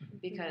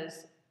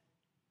 because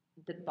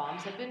the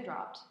bombs had been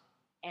dropped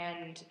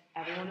and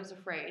everyone was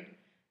afraid.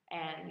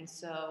 And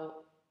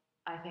so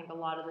I think a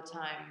lot of the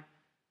time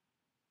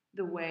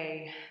the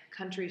way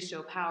countries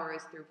show power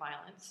is through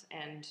violence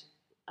and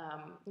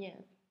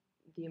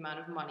the amount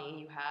of money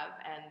you have,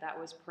 and that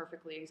was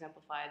perfectly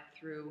exemplified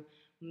through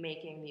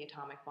making the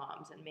atomic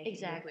bombs and making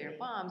nuclear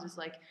bombs. Is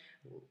like,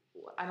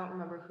 I don't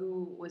remember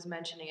who was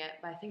mentioning it,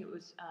 but I think it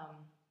was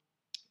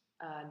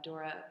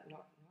Dora,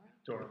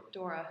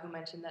 who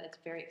mentioned that it's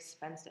very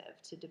expensive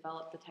to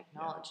develop the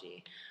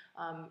technology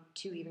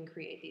to even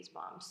create these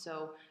bombs.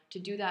 So to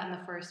do that in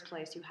the first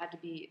place, you had to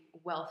be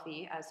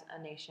wealthy as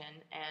a nation,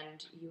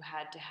 and you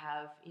had to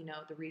have,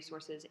 the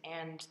resources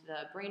and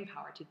the brain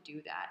power to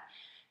do that.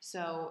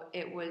 So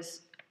it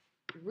was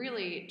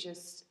really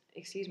just,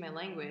 excuse my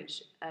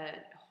language, a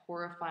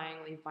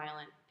horrifyingly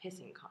violent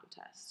pissing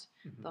contest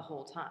the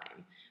whole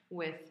time,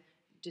 with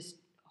just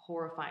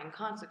horrifying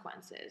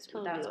consequences.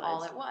 Totally That's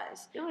all it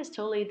was. It was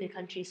totally the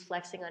countries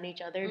flexing on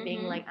each other,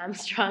 being like, I'm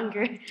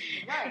stronger.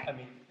 Right.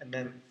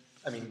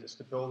 Just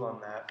to build on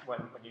that, when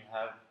you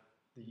have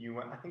the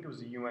UN, I think it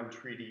was the UN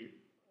treaty,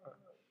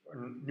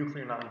 or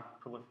nuclear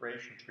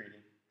non-proliferation treaty.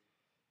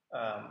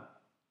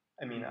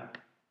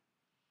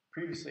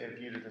 Previously I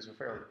viewed it as a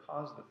fairly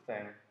positive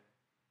thing,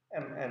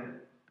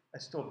 and I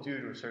still do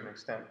to a certain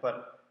extent,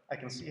 but I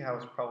can see how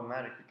it's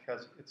problematic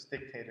because it's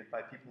dictated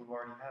by people who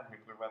already have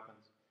nuclear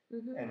weapons.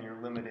 And you're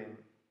limiting,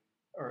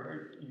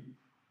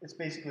 it's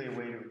basically a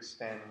way to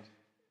extend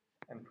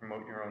and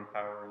promote your own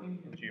power and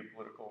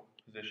geopolitical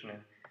positioning.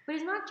 But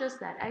it's not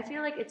just that. I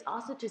feel like it's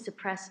also to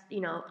suppress,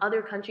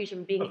 other countries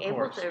from being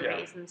able to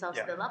raise themselves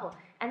to the level.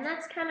 And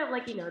that's kind of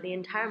like, the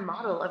entire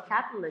model of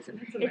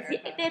capitalism.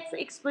 It's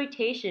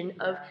exploitation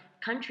of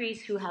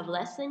countries who have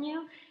less than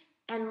you,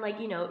 and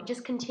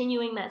just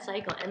continuing that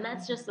cycle. And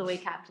that's just the way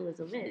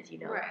capitalism is,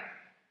 Right.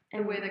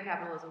 And the way that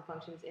capitalism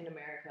functions in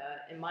America,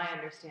 in my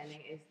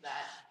understanding, is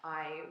that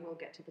I will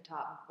get to the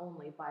top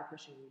only by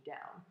pushing you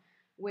down,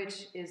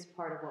 which is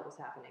part of what was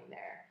happening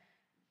there.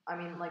 I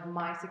mean, like,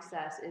 my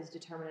success is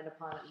determined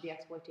upon the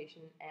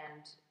exploitation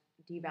and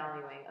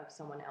devaluing of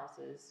someone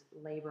else's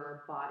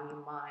labor, body,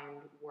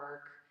 mind,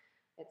 work,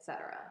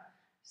 etc.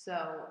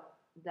 So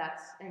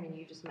that's,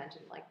 you just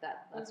mentioned like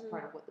that. That's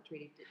part of what the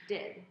treaty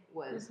did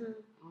was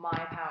my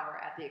power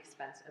at the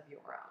expense of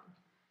your own.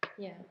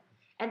 Yeah.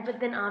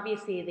 But then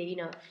obviously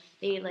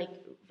they like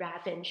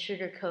wrap it and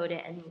sugarcoat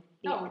it, and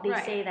they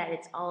say that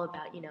it's all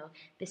about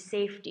the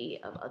safety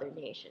of other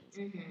nations.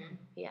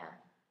 Yeah.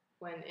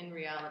 When in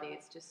reality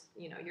it's just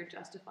you're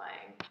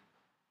justifying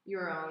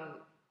your own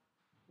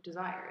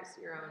desires,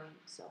 your own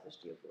selfish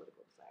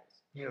geopolitical desires.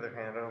 On the other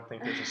hand, I don't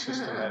think there's a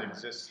system that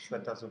exists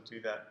that doesn't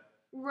do that.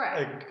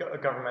 Right. A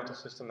governmental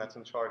system that's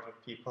in charge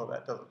of people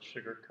that doesn't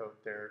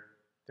sugarcoat their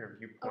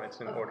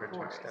viewpoints in order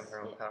to extend their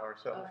own power.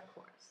 So of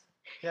course.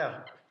 Yeah.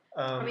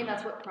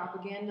 That's what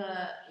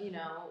propaganda,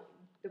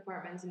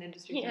 departments and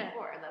industries are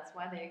for. That's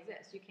why they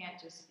exist. You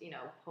can't just,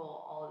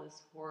 pull all of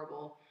this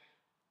horrible,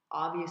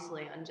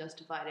 obviously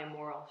unjustified,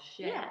 immoral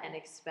shit and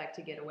expect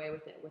to get away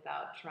with it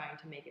without trying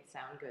to make it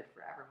sound good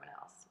for everyone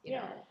else. You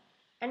know?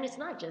 And it's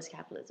not just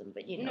capitalism,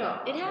 but it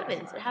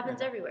happens. It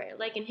happens everywhere.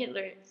 Like in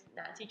Hitler's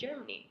Nazi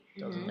Germany.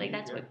 Like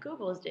that's what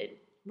Goebbels did.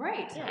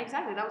 Right. Yeah.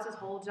 Exactly. That was his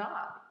whole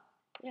job.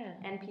 Yeah.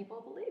 And people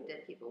believed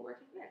it. People were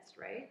convinced,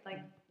 right? Like,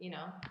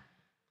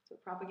 that's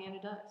what propaganda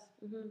does.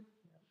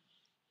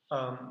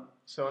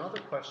 So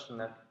another question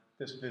that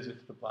this visit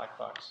to the Black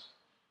Box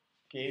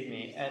gave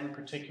me, and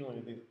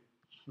particularly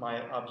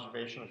my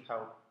observation of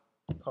how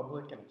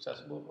public and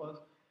accessible it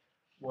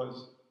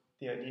was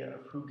the idea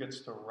of who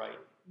gets to write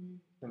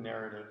the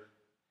narrative.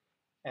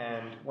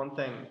 And one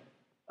thing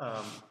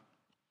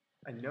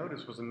I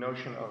noticed was a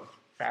notion of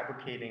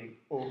fabricating,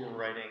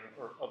 overwriting,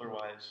 or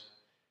otherwise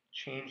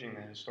changing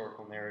the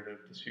historical narrative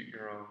to suit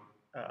your own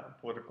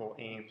political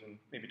aims and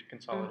maybe to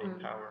consolidate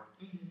power.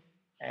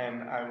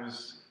 And I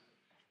was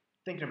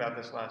thinking about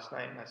this last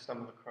night, and I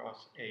stumbled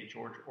across a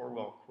George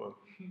Orwell quote,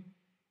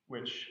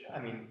 which,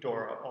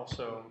 Dora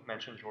also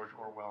mentioned George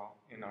Orwell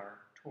in our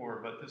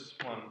tour, but this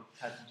one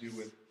had to do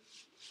with,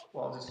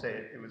 well, I'll just say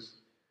it. It was,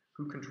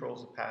 who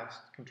controls the past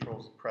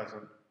controls the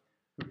present.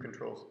 Who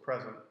controls the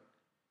present?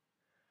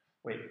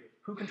 Wait,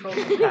 who controls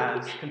the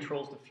past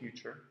controls the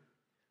future.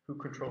 Who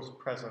controls the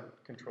present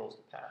controls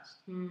the past.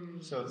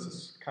 So it's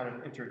this kind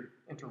of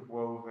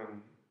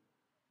interwoven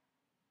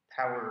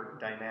power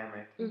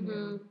dynamic.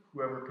 Mm-hmm.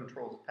 Whoever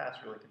controls the past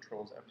really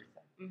controls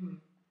everything. Mm-hmm.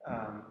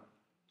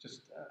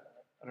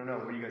 I don't know.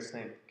 What do you guys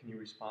think? Can you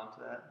respond to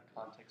that in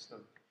the context of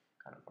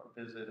kind of our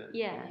visit? And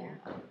Yeah.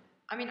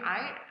 I mean,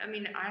 I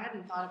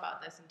hadn't thought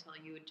about this until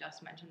you had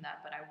just mentioned that,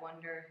 but I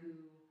wonder who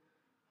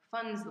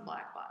funds the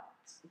Black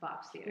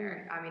Box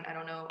Theater. I mean, I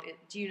don't know.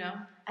 Do you know?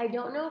 I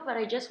don't know, but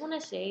I just want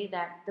to say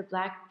that the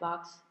Black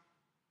Box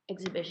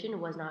exhibition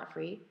was not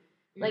free.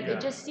 Like, Yeah.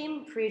 it just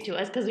seemed free to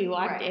us because we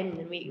walked Right. in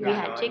and we Yeah,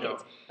 had no, I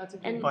tickets. know. That's a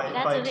good And point.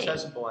 that's By the thing.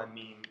 accessible, I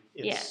mean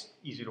it's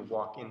easy to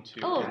walk into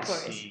Oh, of and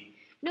course. see.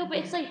 No, but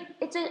it's like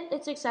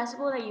it's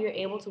accessible that you're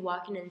able to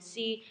walk in and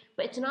see,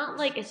 but it's not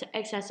like it's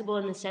accessible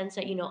in the sense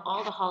that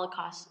all the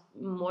Holocaust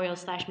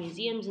memorials /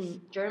 museums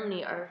in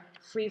Germany are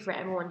free for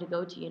everyone to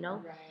go to.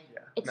 Right. Yeah,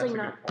 It's that's like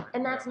a not, good point.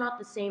 and that's not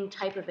the same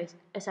type of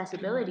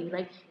accessibility.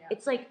 Like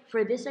it's like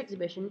for this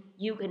exhibition,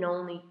 you can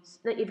only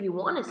if you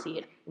want to see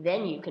it,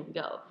 then you can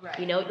go. Right.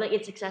 Like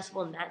it's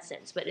accessible in that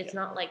sense, but it's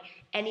not like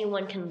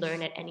anyone can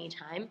learn at any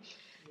time.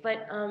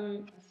 But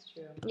That's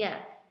true. yeah,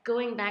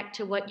 going back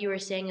to what you were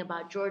saying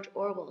about George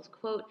Orwell's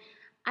quote,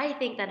 I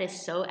think that is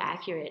so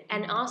accurate.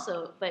 And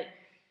also, but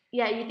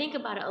yeah, you think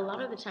about it a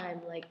lot of the time,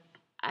 like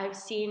I've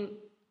seen,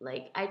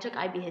 like I took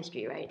IB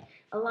history, right?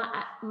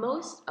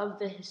 Most of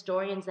the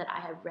historians that I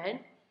have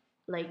read,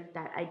 like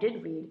that I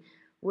did read,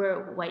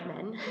 were white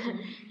men,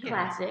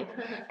 classic.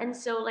 And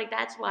so like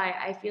that's why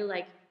I feel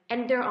like,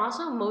 and they're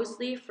also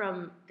mostly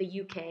from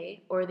the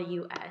UK or the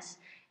US.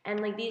 And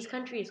like these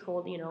countries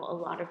hold, a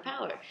lot of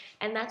power.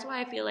 And that's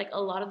why I feel like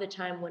a lot of the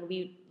time when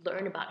we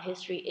learn about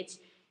history, it's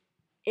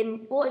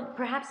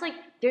perhaps like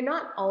they're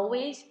not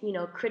always,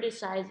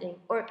 criticizing,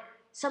 or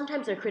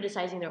sometimes they're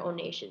criticizing their own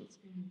nations.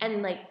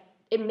 And like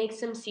it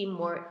makes them seem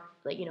more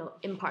like,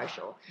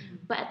 impartial.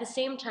 But at the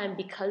same time,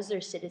 because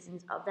they're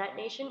citizens of that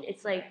nation,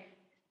 it's like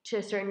to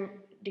a certain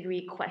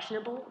degree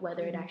questionable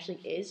whether it actually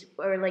is,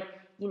 or like,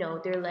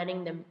 they're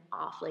letting them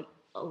off like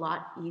a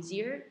lot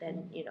easier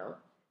than,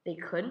 they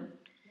could.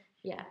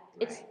 Yeah,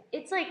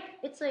 it's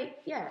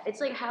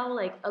like how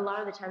like a lot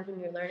of the times when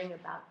you're learning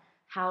about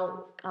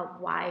how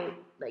why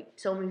like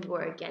so many people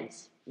were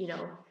against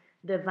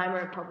the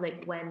Weimar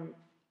Republic when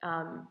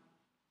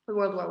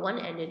World War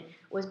I ended,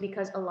 was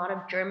because a lot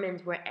of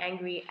Germans were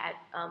angry at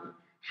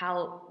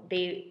how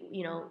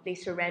they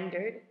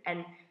surrendered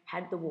and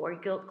had the war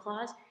guilt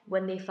clause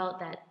when they felt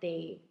that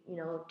they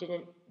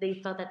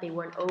felt that they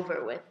weren't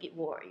over with the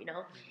war,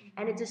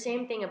 and it's the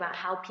same thing about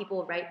how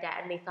people write that,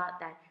 and they thought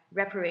that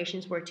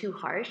reparations were too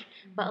harsh,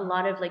 but a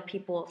lot of like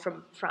people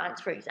from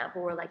France, for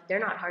example, were like, they're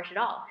not harsh at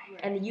all,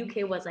 and the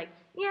UK was like,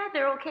 yeah,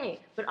 they're okay,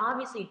 but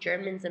obviously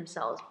Germans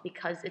themselves,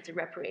 because it's a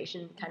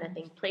reparation kind of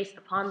thing placed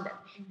upon them,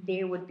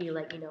 they would be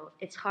like,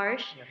 it's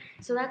harsh,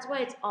 so that's why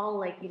it's all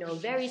like,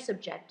 very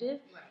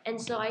subjective,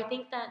 and so I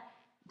think that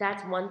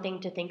that's one thing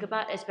to think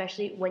about,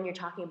 especially when you're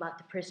talking about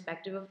the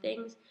perspective of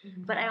things.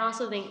 But I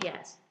also think,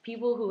 yes,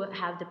 people who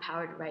have the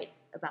power to write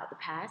about the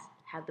past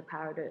have the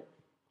power to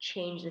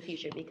change the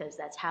future, because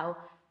that's how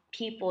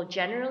people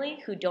generally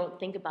who don't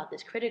think about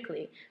this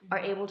critically are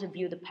able to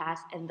view the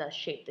past and thus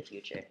shape the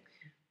future.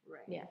 Right.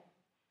 Yeah.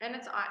 And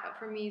it's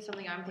for me,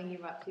 something I'm thinking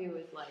about too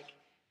is like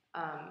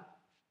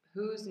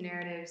whose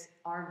narratives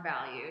are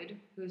valued,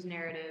 whose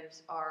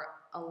narratives are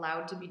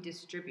allowed to be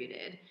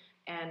distributed,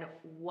 and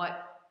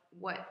what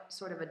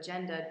sort of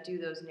agenda do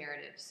those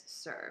narratives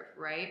serve,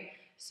 right?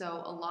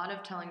 So a lot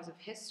of tellings of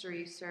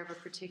history serve a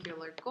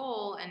particular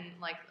goal, and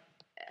like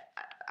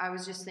I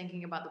was just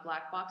thinking about the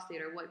Black Box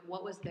Theater.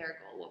 What was their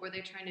goal? What were they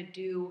trying to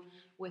do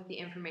with the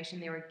information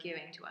they were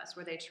giving to us?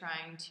 Were they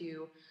trying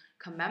to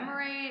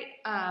commemorate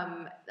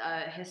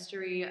a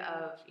history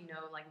of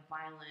like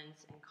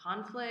violence and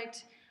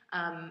conflict?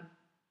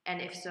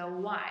 And if so,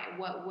 why?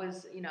 What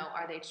was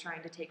are they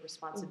trying to take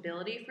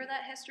responsibility for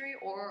that history,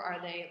 or are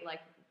they, like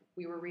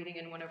we were reading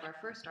in one of our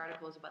first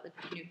articles about the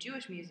new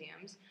Jewish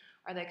museums,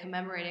 are they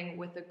commemorating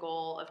with the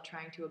goal of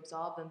trying to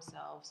absolve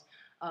themselves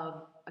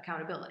of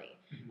accountability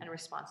and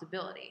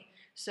responsibility?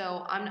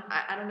 So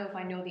I don't know if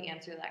I know the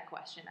answer to that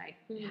question. I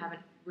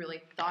haven't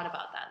really thought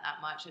about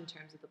that much in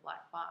terms of the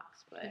Black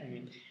Box. But I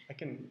mean,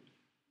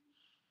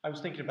 I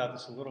was thinking about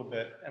this a little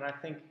bit, and I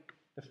think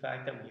the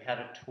fact that we had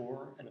a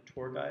tour and a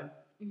tour guide,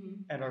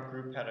 and our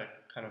group had a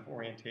kind of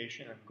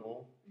orientation and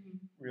goal,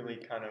 really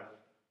kind of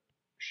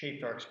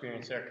shaped our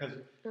experience there. Because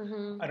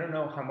I don't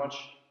know how much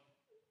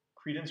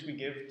credence we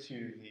give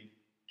to the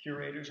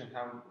curators and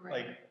how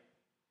like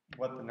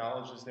what the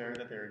knowledge is there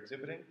that they're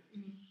exhibiting,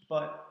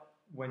 but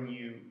when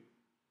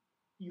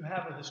you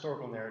have a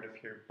historical narrative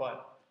here,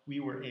 but we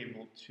were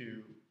able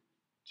to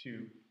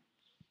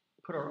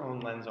put our own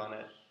lens on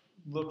it,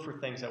 look for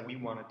things that we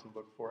wanted to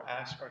look for,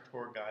 ask our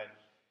tour guide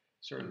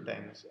certain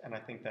things, and I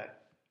think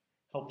that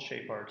helped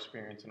shape our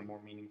experience in a more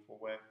meaningful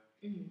way.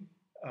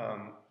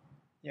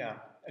 Yeah,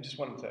 I just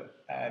wanted to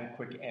add a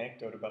quick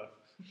anecdote about.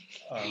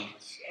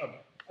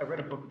 I read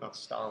a book about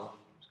Stalin.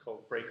 It's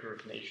called Breaker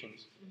of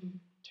Nations.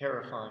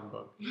 Terrifying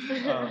book.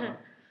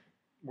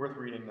 Worth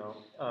reading though.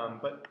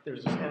 But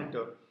there's this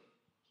anecdote.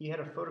 He had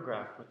a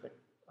photograph with a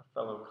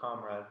fellow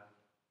comrade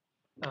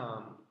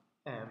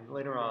And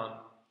later on,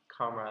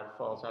 Comrade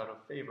falls out of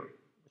favor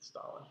with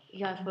Stalin.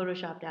 He got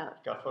photoshopped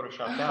out. Got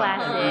photoshopped out.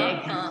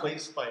 Classic. And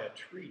replaced by a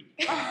tree.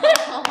 It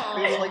Oh.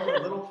 was like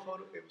a little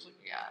photo. It was like,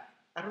 Yeah.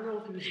 I don't know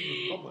if it was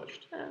even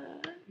published.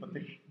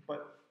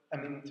 But I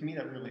mean, to me,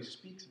 that really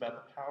speaks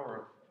about the power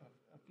of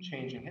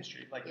changing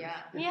history. Like,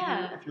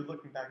 if you're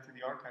looking back through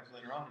the archives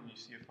later on and you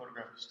see a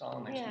photograph of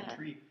Stalin next to a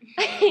tree,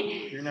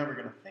 you're never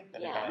going to think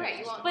that. Right.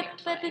 You won't But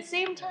at the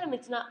same time,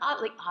 it's not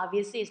like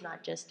obviously it's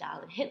not just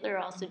Stalin. Hitler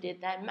also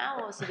did that.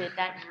 Mao also did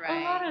that.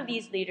 Right. A lot of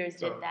these leaders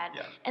did that,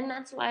 and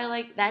that's why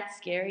like that's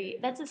scary.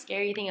 That's a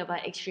scary thing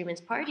about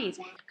extremist parties.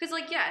 Because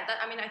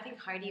I think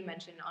Heidi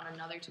mentioned on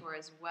another tour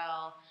as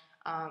well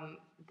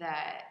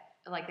that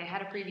like they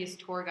had a previous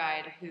tour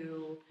guide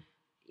who,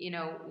 you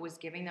know, was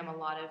giving them a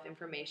lot of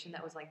information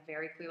that was like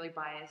very clearly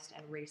biased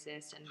and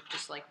racist and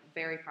just like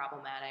very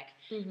problematic.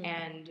 Mm-hmm.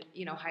 And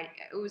you know,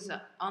 it was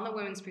on the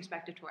women's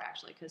perspective tour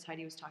actually, because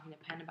Heidi was talking to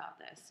Penn about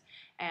this,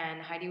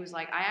 and Heidi was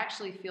like, I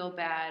actually feel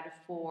bad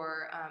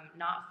for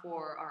not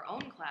for our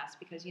own class,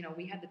 because you know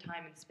we had the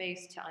time and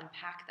space to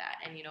unpack that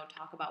and you know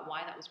talk about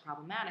why that was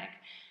problematic.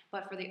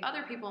 But for the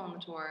other people on the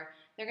tour,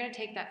 they're going to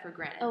take that for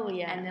granted. Oh,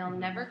 yeah. And they'll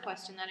never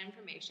question that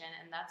information,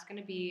 and that's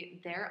going to be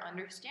their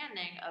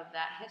understanding of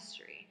that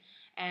history.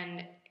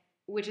 And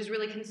which is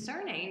really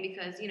concerning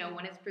because, you know,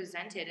 when it's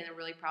presented in a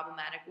really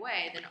problematic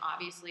way, then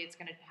obviously it's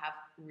going to have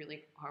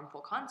really harmful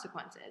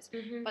consequences.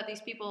 Mm-hmm. But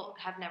these people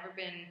have never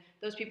been,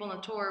 those people on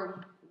the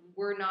tour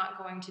were not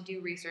going to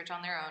do research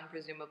on their own,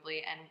 presumably,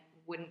 and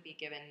wouldn't be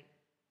given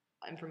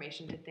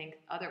information to think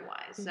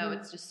otherwise. Mm-hmm. So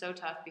it's just so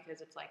tough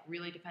because it's like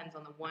really depends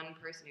on the one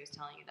person who's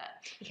telling you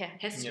that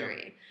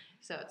history.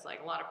 So it's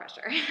like a lot of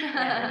pressure.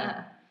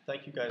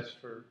 Thank you guys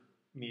for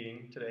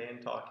meeting today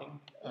and talking.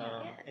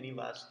 Any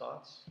last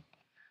thoughts?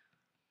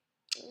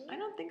 I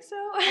don't think so.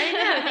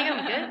 I think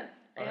I'm good.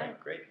 All right,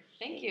 great.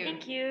 Thank you.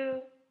 Thank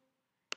you.